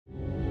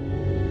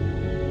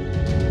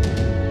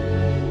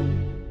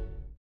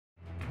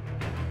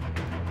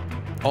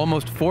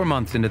Almost 4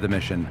 months into the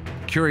mission,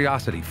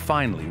 Curiosity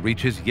finally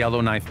reaches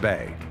Yellowknife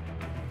Bay,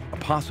 a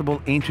possible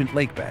ancient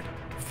lake bed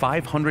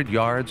 500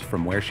 yards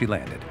from where she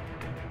landed.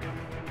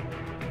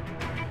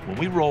 When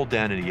we rolled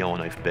down into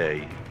Yellowknife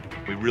Bay,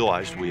 we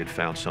realized we had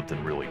found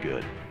something really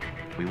good.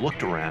 We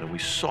looked around and we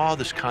saw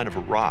this kind of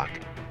a rock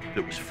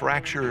that was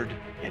fractured,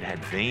 it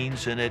had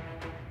veins in it.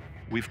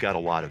 We've got a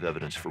lot of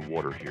evidence for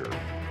water here.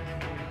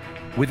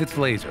 With its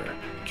laser,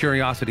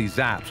 Curiosity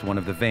zaps one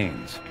of the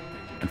veins,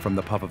 and from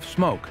the puff of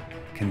smoke,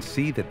 can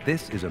see that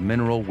this is a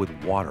mineral with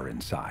water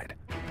inside.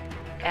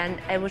 And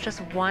it was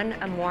just one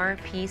more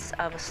piece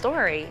of a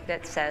story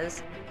that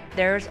says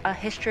there's a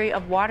history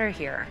of water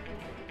here.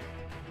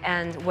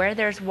 And where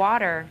there's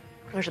water,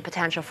 there's a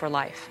potential for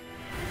life.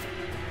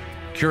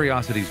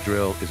 Curiosity's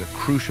drill is a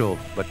crucial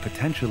but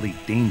potentially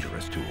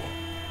dangerous tool.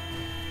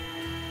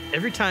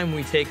 Every time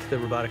we take the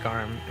robotic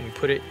arm and we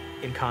put it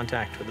in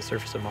contact with the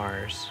surface of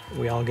Mars,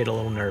 we all get a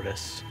little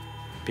nervous,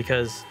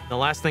 because the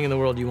last thing in the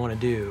world you want to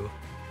do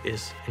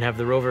is have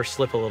the rover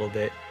slip a little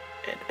bit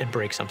and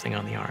break something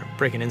on the arm,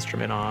 break an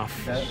instrument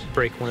off,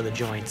 break one of the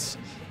joints.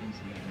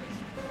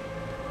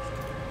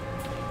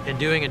 And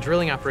doing a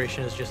drilling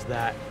operation is just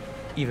that,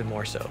 even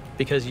more so,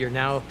 because you're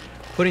now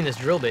putting this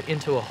drill bit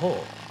into a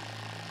hole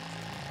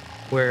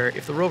where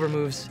if the rover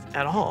moves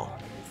at all,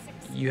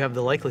 you have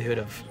the likelihood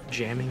of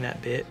jamming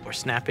that bit or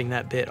snapping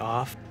that bit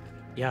off.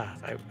 Yeah,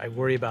 I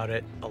worry about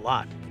it a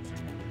lot.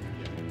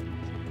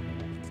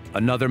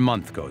 Another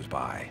month goes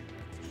by.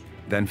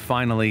 Then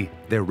finally,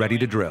 they're ready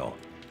to drill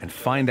and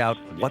find out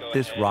what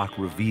this rock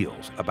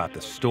reveals about the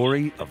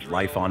story of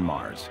life on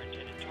Mars.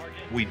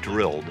 We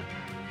drilled,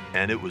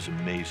 and it was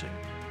amazing.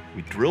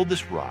 We drilled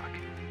this rock,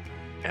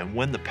 and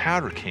when the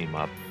powder came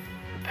up,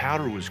 the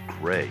powder was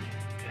gray.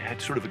 It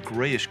had sort of a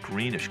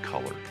grayish-greenish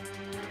color.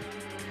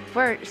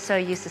 We're so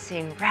used to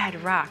seeing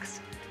red rocks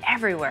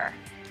everywhere,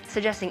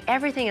 suggesting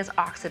everything is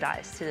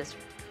oxidized to this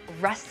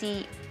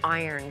rusty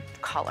iron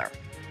color.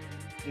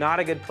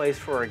 Not a good place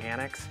for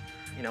organics.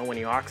 You know, when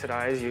you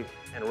oxidize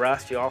and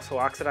rust, you also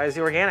oxidize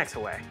the organics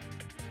away.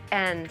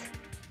 And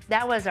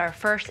that was our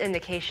first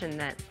indication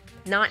that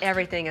not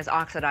everything is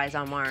oxidized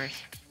on Mars.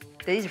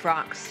 These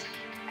rocks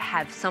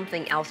have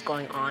something else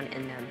going on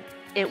in them.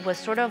 It was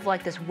sort of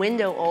like this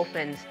window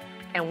opened,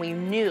 and we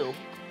knew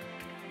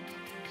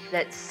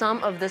that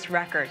some of this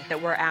record that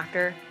we're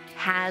after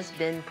has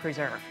been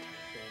preserved.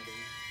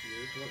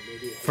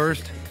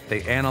 First,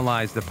 they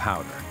analyze the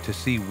powder to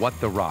see what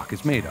the rock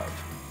is made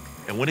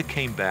of. And when it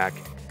came back,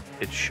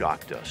 it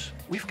shocked us.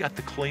 We've got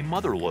the clay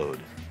mother lode.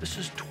 This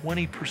is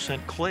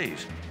 20%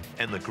 clays.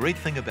 And the great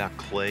thing about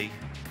clay,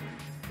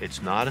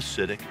 it's not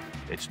acidic,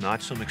 it's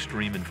not some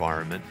extreme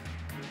environment,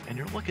 and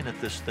you're looking at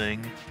this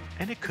thing,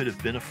 and it could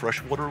have been a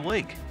freshwater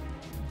lake.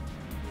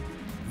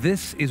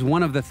 This is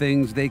one of the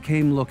things they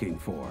came looking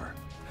for.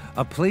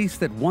 A place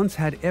that once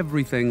had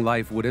everything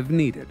life would have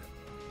needed.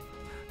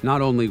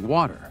 Not only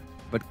water,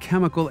 but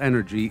chemical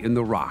energy in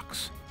the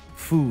rocks,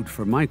 food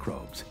for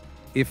microbes,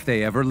 if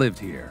they ever lived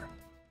here.